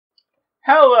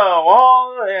Hello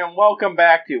all, and welcome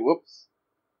back to,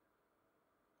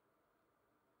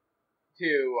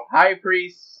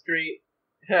 HighPriest Street,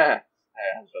 I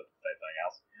was supposed to say something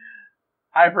else.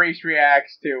 HighPriest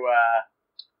reacts to,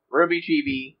 RWBY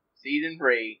CHIBI, Season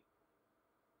 3,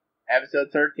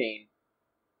 Episode 13,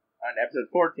 on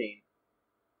Episode 14,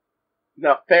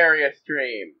 Nefarious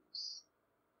Dreams.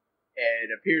 It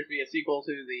appears to be a sequel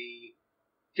to the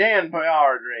Jan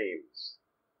Power Dreams.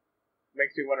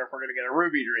 Makes me wonder if we're gonna get a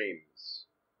RWBY Dreams.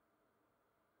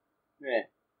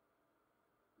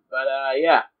 But,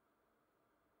 yeah.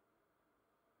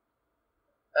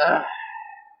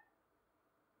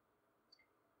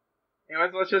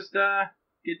 Anyways, let's just,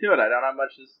 get to it. I don't have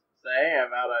much to say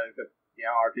about,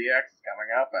 RTX is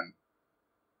coming up, and...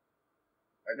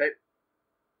 Is it?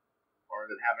 Or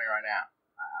is it happening right now?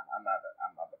 I'm not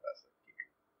the best at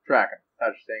keeping track of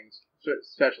such things,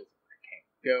 especially since I can't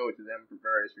go to them for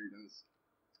various reasons.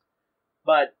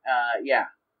 But,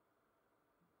 yeah.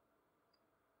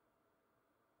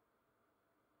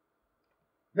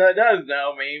 That does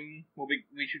though mean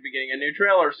we should be getting a new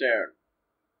trailer soon.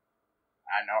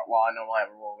 I know I have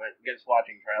a rule against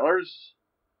watching trailers.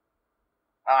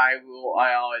 I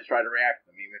always try to react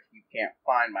to them, even if you can't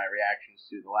find my reactions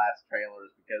to the last trailers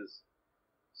because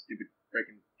stupid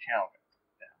freaking channel.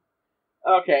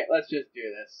 Okay, let's just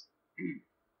do this.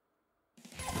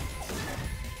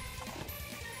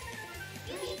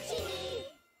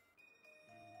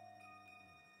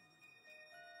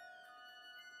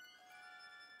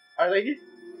 Are they just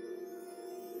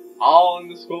all in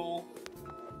the school?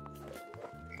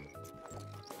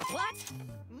 What?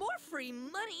 More free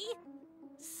money?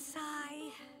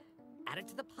 Sigh. Add it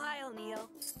to the pile, Neil.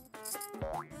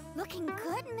 Looking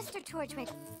good, Mr. Torchwick.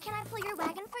 Can I pull your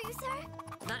wagon for you, sir?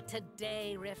 Not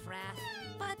today, riffraff.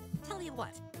 But tell you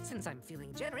what, since I'm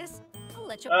feeling generous, I'll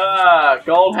let you.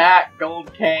 Gold hat,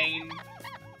 gold cane,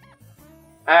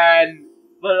 and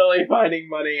literally finding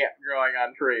money growing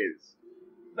on trees.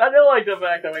 I do like the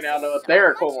fact that we now know what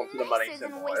their equivalent to the money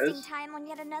symbol is. Wasting time on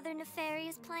yet another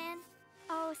nefarious plan?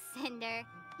 Oh, Cinder,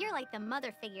 you're like the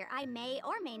mother figure I may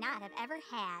or may not have ever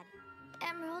had.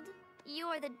 Emerald, you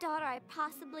are the daughter I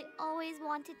possibly always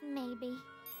wanted, maybe.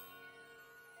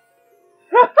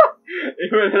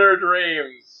 Even in her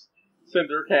dreams,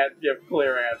 Cinder can't give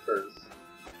clear answers.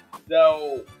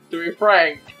 Though, to be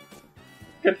frank,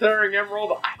 considering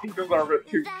Emerald, I think those are a bit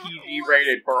too PG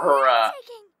rated for her,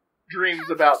 dreams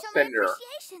about Cinder.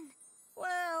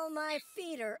 Well, my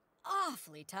feet are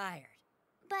awfully tired.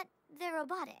 But they're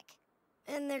robotic.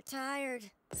 And they're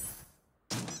tired.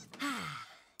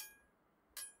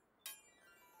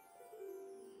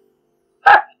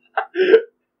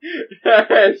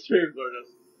 Streams are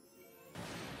just...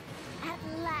 At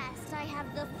last, I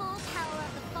have the full power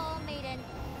of the Fall Maiden.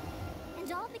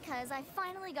 And all because I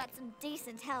finally got some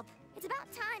decent help. It's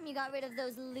about time you got rid of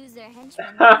those loser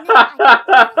henchmen.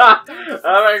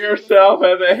 Having herself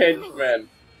as a henchman.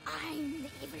 I'm the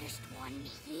evilest one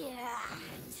here.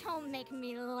 Don't make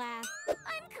me laugh.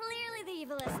 I'm clearly the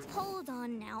evilest. Hold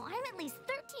on now. I'm at least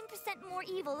 13% more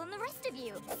evil than the rest of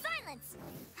you. Silence!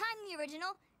 I'm the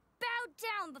original. Bow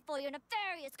down before your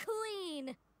nefarious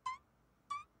queen.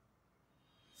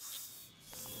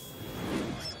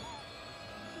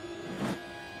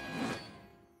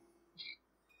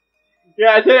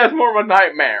 Yeah, I think that's more of a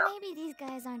nightmare. Maybe these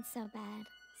guys aren't so bad.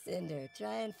 Cinder,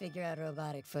 try and figure out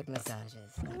robotic foot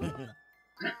massages. They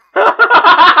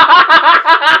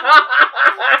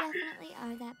definitely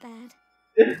are that bad.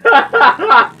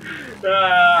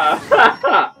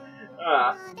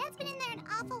 Dad's been in there an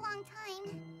awful long time.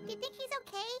 Do you think he's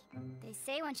okay? They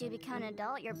say once you become an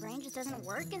adult, your brain just doesn't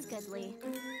work as goodly.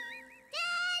 Dad!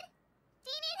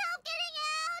 Do you need help getting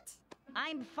out?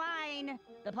 I'm fine.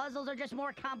 The puzzles are just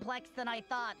more complex than I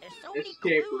thought. There's so many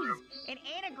clues and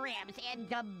anagrams and,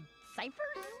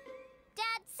 ciphers?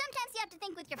 Dad, sometimes you have to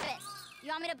think with your fists. You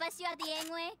want me to bust you out the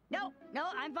gangway? No,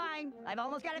 I'm fine. I've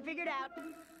almost got it figured out.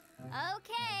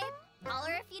 Okay.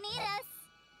 Holler if you need us.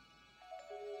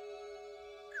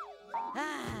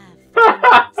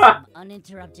 Some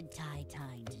uninterrupted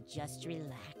time to just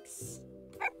relax.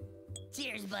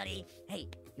 Cheers, buddy. Hey,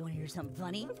 you want to hear something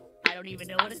funny? I don't even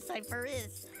know what a cipher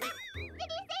is. Did you say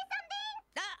something?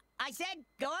 I said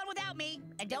go on without me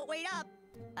and don't wait up.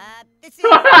 This is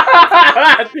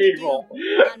people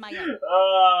on my own.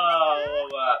 Oh, I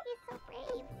love He's so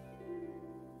brave.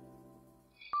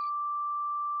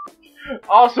 that.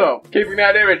 Also, keeping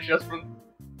that image just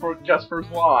for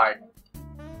Sly.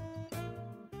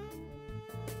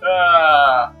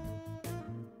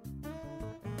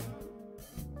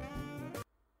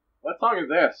 What song is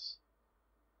this?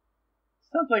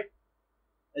 Sounds like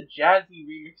a jazzy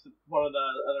remix of one of the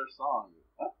other songs.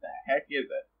 What the heck is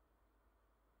it?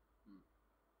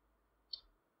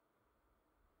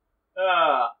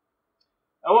 I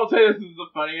won't say this is the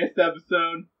funniest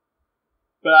episode,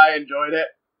 but I enjoyed it.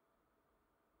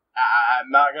 I'm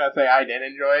not gonna say I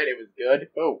didn't enjoy it. It was good.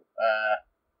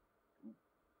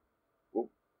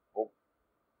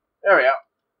 There we go.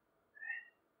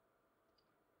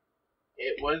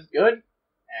 It was good,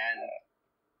 and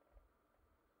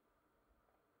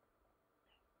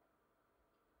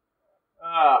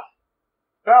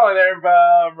apparently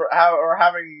we're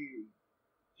having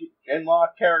in-law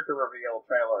character reveal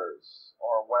trailers,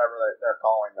 or whatever they're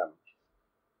calling them.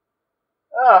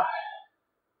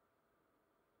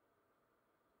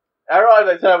 I realized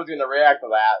I said I was going to react to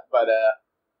that, but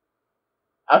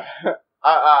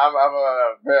I'm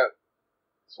a bit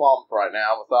swamped right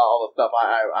now with all the stuff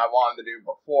I wanted to do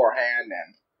beforehand,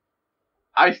 and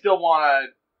I still want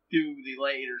to do the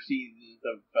later seasons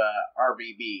of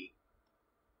RWB.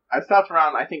 I stopped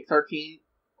around, I think, 13,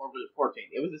 or was it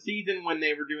 14? It was the season when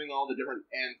they were doing all the different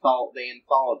the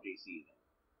anthology season.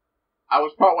 I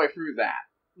was partway through that.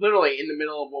 Literally in the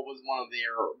middle of what was one of the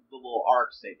little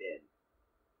arcs they did.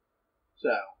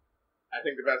 So, I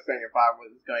think the best thing if I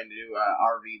was going to do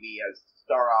RWB is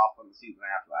start off on the season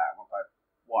after that, once I've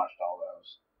watched all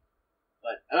those.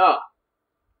 But,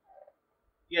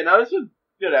 yeah, no, this was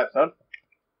a good episode.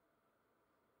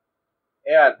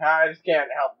 Yeah, I just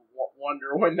can't help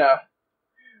wonder when the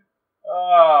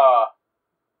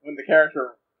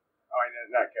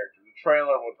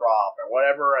trailer will drop, and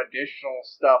whatever additional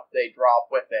stuff they drop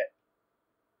with it.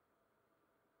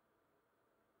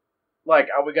 Like,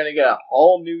 are we gonna get a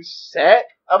whole new set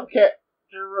of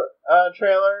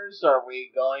trailers? Are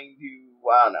we going to,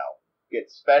 I don't know,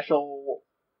 get special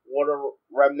water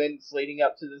remnants leading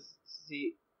up to this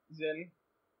season?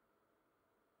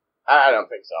 I don't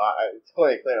think so. It's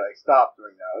clear they stopped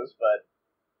doing those, but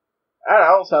I don't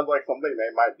know, sounds like something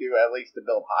they might do at least to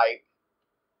build hype.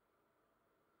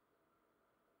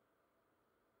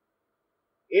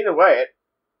 Either way,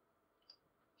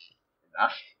 I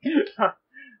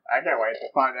can't wait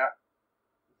to find out.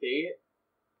 See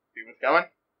what's coming.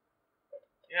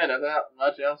 Yeah, nothing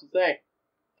much else to say.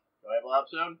 Enjoyable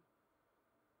episode.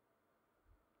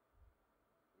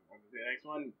 On to the next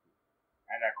one.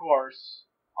 And of course,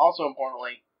 also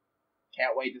importantly,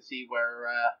 can't wait to see where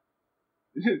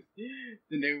the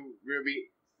new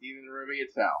season of RWBY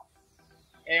itself.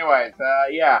 Anyways,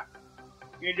 yeah.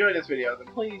 If you enjoyed this video, then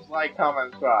please like,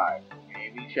 comment, subscribe.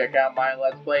 Maybe check out my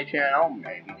Let's Play channel.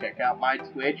 Maybe check out my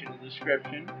Twitch in the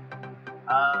description.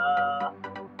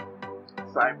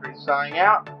 HighPriest signing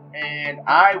out, and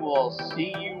I will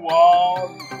see you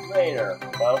all later,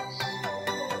 folks.